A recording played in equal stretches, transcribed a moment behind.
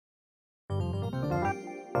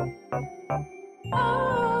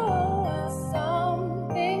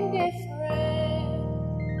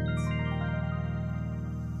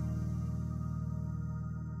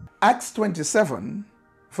Acts 27,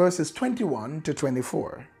 verses 21 to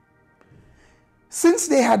 24. Since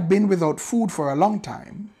they had been without food for a long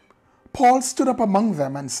time, Paul stood up among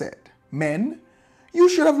them and said, Men, you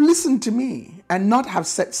should have listened to me and not have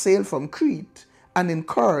set sail from Crete and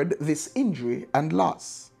incurred this injury and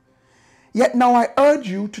loss. Yet now I urge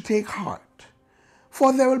you to take heart,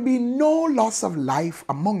 for there will be no loss of life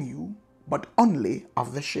among you, but only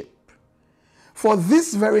of the ship. For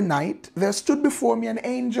this very night there stood before me an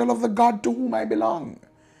angel of the God to whom I belong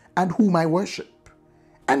and whom I worship.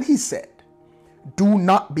 And he said, Do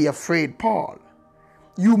not be afraid, Paul.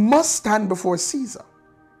 You must stand before Caesar.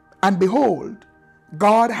 And behold,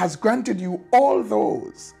 God has granted you all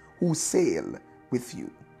those who sail with you.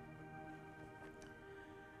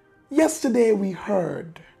 Yesterday we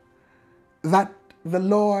heard that the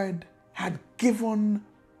Lord had given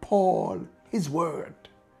Paul his word,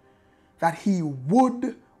 that he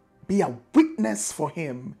would be a witness for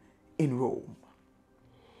him in Rome.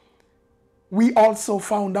 We also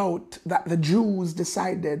found out that the Jews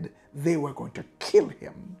decided they were going to kill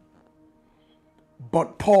him.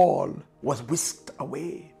 But Paul was whisked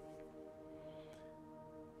away.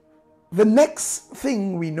 The next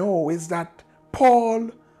thing we know is that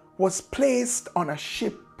Paul was placed on a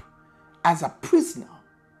ship as a prisoner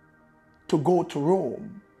to go to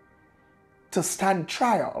Rome to stand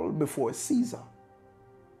trial before Caesar.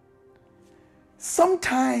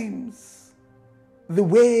 Sometimes the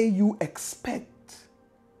way you expect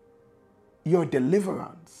your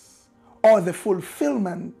deliverance or the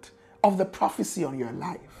fulfillment of the prophecy on your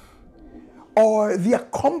life or the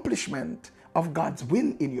accomplishment of God's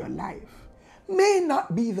will in your life may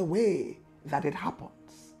not be the way that it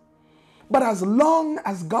happens. But as long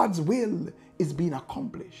as God's will is being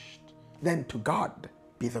accomplished, then to God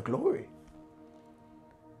be the glory.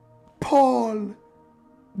 Paul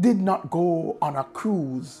did not go on a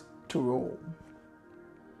cruise to Rome.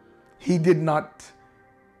 He did not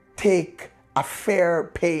take a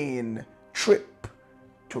fare-paying trip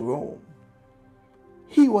to Rome.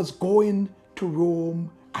 He was going to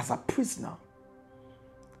Rome as a prisoner,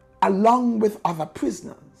 along with other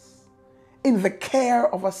prisoners, in the care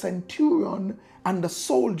of a centurion and the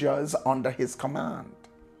soldiers under his command.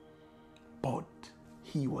 But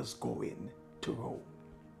he was going to Rome.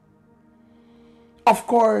 Of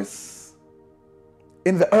course,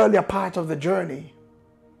 in the earlier part of the journey,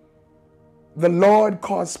 the Lord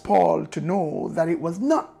caused Paul to know that it was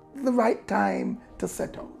not the right time to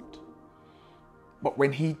set out. But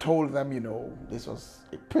when he told them, this was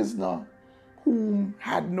a prisoner whom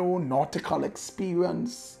had no nautical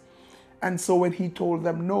experience, and so when he told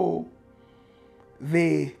them no,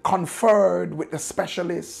 they conferred with the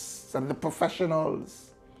specialists and the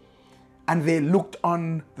professionals, and they looked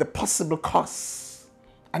on the possible costs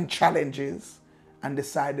and challenges and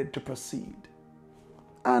decided to proceed.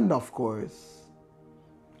 And of course,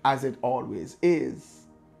 as it always is,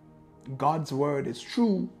 God's word is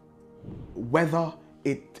true, whether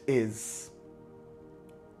it is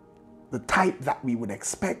the type that we would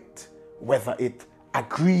expect, whether it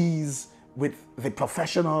agrees with the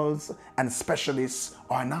professionals and specialists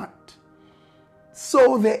or not.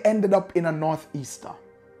 So they ended up in a northeaster,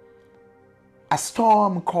 a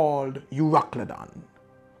storm called Euroclydon.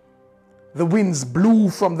 The winds blew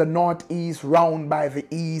from the northeast round by the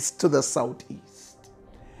east to the southeast,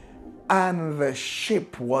 and the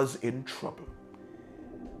ship was in trouble.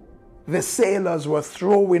 The sailors were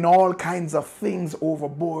throwing all kinds of things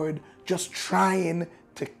overboard, just trying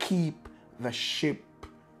to keep the ship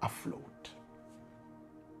afloat.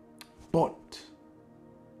 But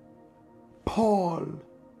Paul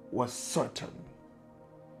was certain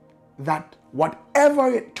that whatever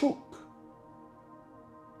it took,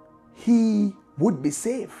 he would be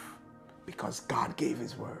safe because God gave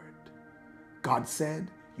his word. God said,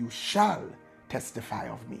 "You shall testify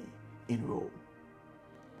of me in Rome."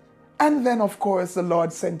 And then, of course, the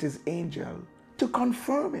Lord sent his angel to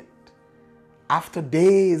confirm it after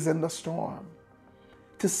days in the storm,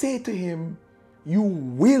 to say to him, "You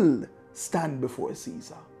will stand before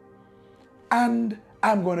Caesar, and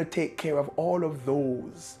I'm going to take care of all of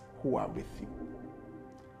those who are with you."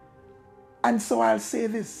 And so I'll say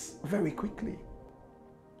this very quickly.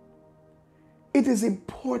 It is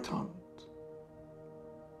important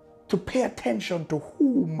to pay attention to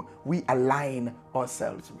whom we align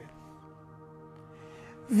ourselves with.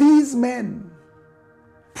 These men,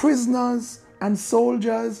 prisoners and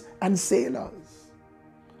soldiers and sailors,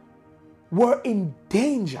 were in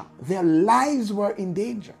danger. Their lives were in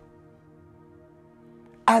danger.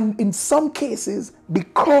 And in some cases,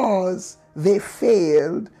 because they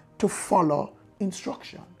failed to follow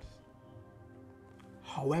instructions.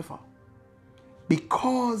 However,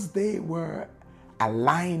 because they were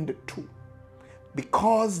aligned to,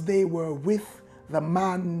 because they were with the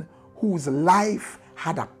man whose life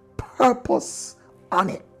had a purpose on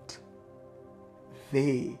it,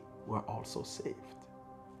 they were also saved.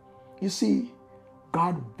 You see,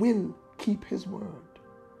 God will keep his word.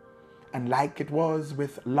 And like it was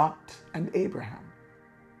with Lot and Abraham,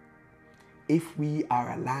 if we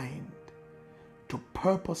are aligned to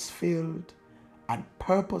purpose-filled and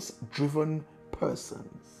purpose-driven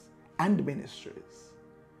persons and ministries,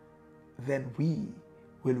 then we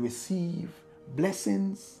will receive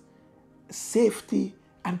blessings, safety,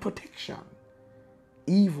 and protection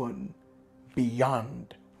even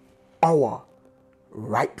beyond our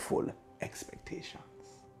rightful expectations.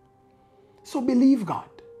 So believe God.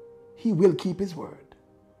 He will keep his word.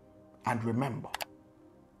 And remember,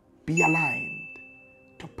 be aligned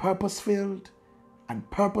to purpose-filled and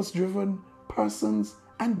purpose-driven persons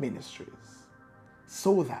and ministries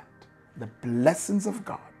so that the blessings of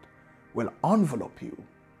God will envelop you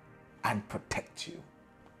and protect you.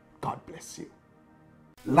 God bless you.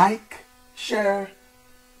 Like, share,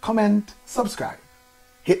 comment, subscribe.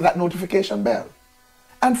 Hit that notification bell.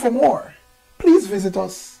 And for more, please visit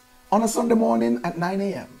us on a Sunday morning at 9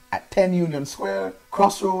 a.m. at 10 Union Square,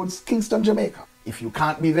 Crossroads, Kingston, Jamaica. If you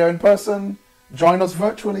can't be there in person, join us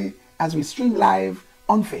virtually as we stream live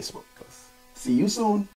on Facebook. See you soon.